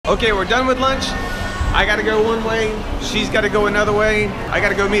Okay, we're done with lunch. I gotta go one way, she's gotta go another way. I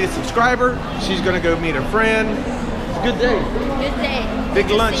gotta go meet a subscriber, she's gonna go meet a friend. It's a good day. Good day. Big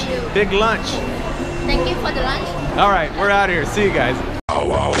lunch, big lunch. Thank you for the lunch. All right, we're out of here. See you guys.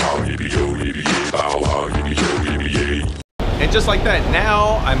 And just like that,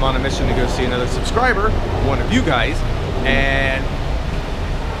 now I'm on a mission to go see another subscriber, one of you guys,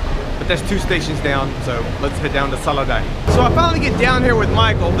 but that's 2 stations down, so let's head down to Saladai. So I finally get down here with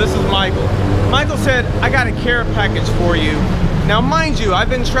Michael. This is Michael. Michael said, I got a care package for you. Now mind you, I've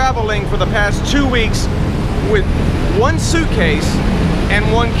been traveling for the past 2 weeks with 1 suitcase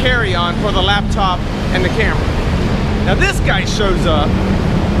and 1 carry-on for the laptop and the camera. Now this guy shows up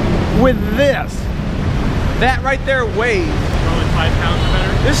with this. That right there weighs only 5 pounds or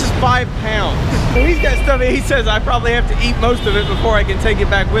better. This is 5 pounds. So he's got stuff that he says I probably have to eat most of it before I can take it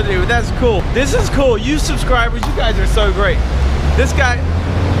back with me, but that's cool. This is cool. You subscribers, you guys are so great. This guy,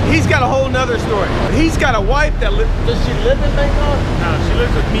 he's got a whole nother story. He's got a wife that does she live in Bangkok? No, she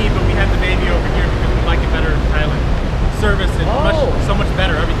lives with me, but we had the baby over here because we like it better in Thailand. Service and so much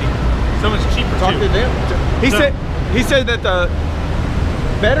better, everything. So much cheaper Talk too. to them. He said that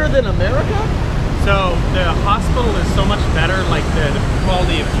better than America? So the hospital is so much better, like the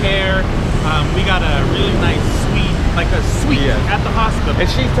quality of care. We got a really nice suite, at the hospital. And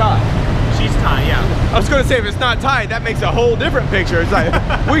she's Thai. She's Thai, yeah. I was going to say, if it's not Thai, that makes a whole different picture. It's like,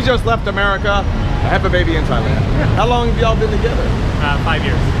 we just left America, I have a baby in Thailand. How long have y'all been together? 5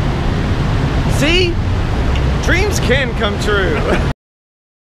 years. See? Dreams can come true.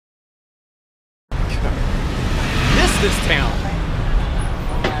 This town.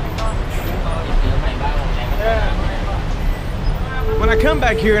 When I come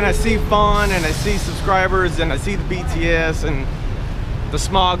back here and I see fun and I see subscribers and I see the BTS and the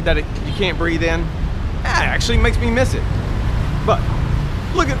smog that you can't breathe in, that actually makes me miss it. But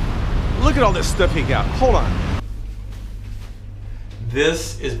look at all this stuff he got. Hold on.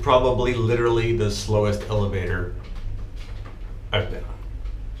 This is probably literally the slowest elevator I've been on.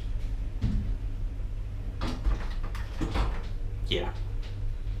 Yeah.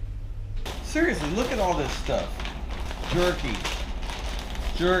 Seriously, look at all this stuff. Jerky.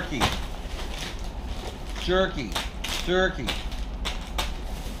 Jerky. Jerky. Jerky.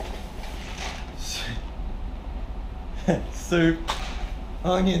 Soup.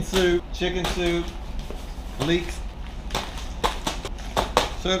 Onion soup. Chicken soup. Leeks.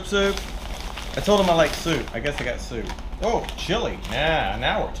 Soup. I told him I like soup. I guess I got soup. Oh, chili.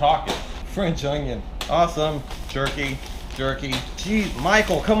 Now we're talking. French onion. Awesome. Jerky. Jeez,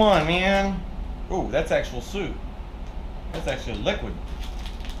 Michael, come on, man. Oh, that's actual soup. That's actually liquid.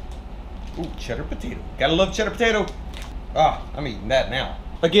 Ooh, cheddar potato. Gotta love cheddar potato. Ah, I'm eating that now.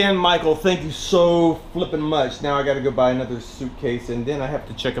 Again, Michael, thank you so flippin' much. Now I gotta go buy another suitcase and then I have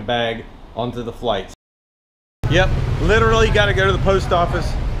to check a bag onto the flight. Yep, literally gotta go to the post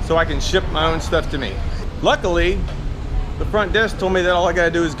office so I can ship my own stuff to me. Luckily, the front desk told me that all I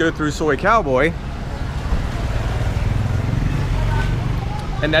gotta do is go through Soy Cowboy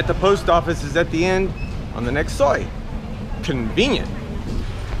and that the post office is at the end on the next soy. Convenient.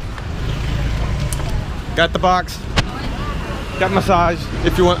 Got the box. Got massage.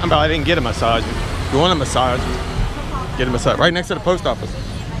 If you want, I didn't get a massage. If you want a massage, get a massage. Right next to the post office.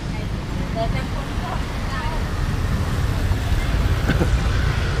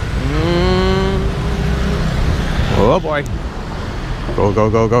 Oh boy.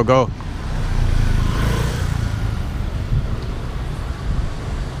 Go.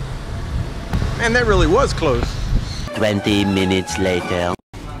 Man, that really was close. 20 minutes later.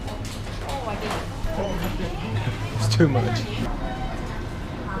 It's too much.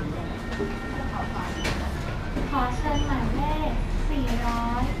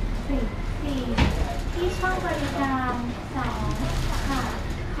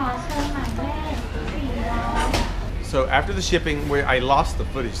 So after the shipping, where I lost the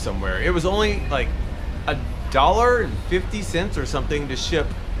footage somewhere, it was only like $1.50 or something to ship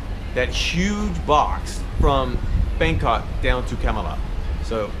that huge box from Bangkok down to Kamala.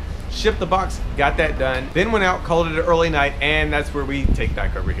 So shipped the box, got that done, then went out, called it an early night, and that's where we take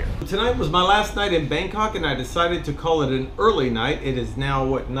back over here. Tonight was my last night in Bangkok and I decided to call it an early night. It is now,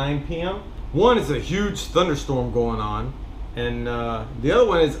 what, 9 p.m.? One is a huge thunderstorm going on, and the other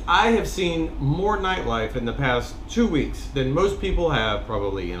one is I have seen more nightlife in the past 2 weeks than most people have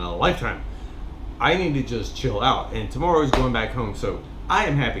probably in a lifetime. I need to just chill out, and tomorrow is going back home, so I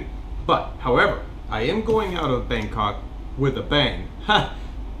am happy. But, however, I am going out of Bangkok with a bang. Ha!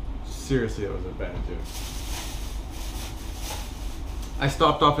 Seriously, that was a bad joke. I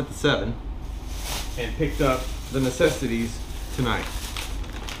stopped off at the 7 and picked up the necessities tonight.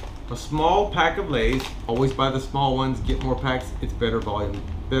 A small pack of Lay's, always buy the small ones, get more packs, it's better volume,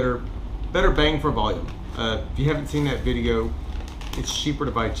 better bang for volume. If you haven't seen that video, it's cheaper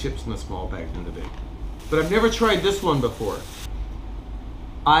to buy chips in the small pack than the big. But I've never tried this one before.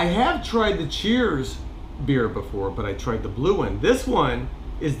 I have tried the Cheers beer before, but I tried the blue one. This one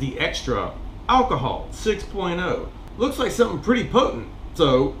is the extra alcohol 6.0. Looks like something pretty potent,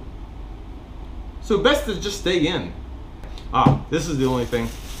 so best to just stay in. This is the only thing.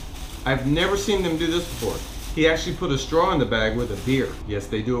 I've never seen them do this before. He actually put a straw in the bag with a beer. Yes,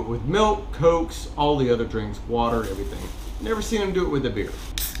 they do it with milk, Cokes, all the other drinks, water, everything. Never seen him do it with a beer.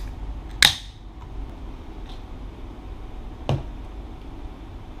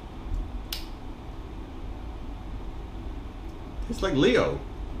 It's like Leo.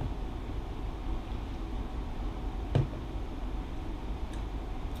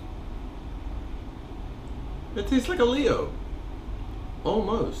 It tastes like a Leo.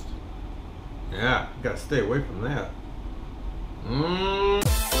 Almost. Yeah, gotta stay away from that.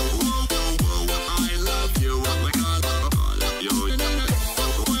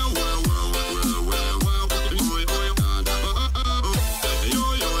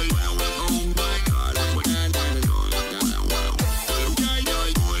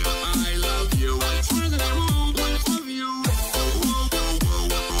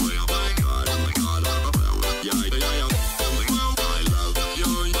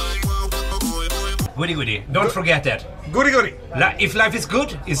 Goody goody. Don't forget that. Goody goody. If life is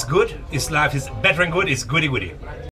good, it's good. If life is better and good, it's goody goody.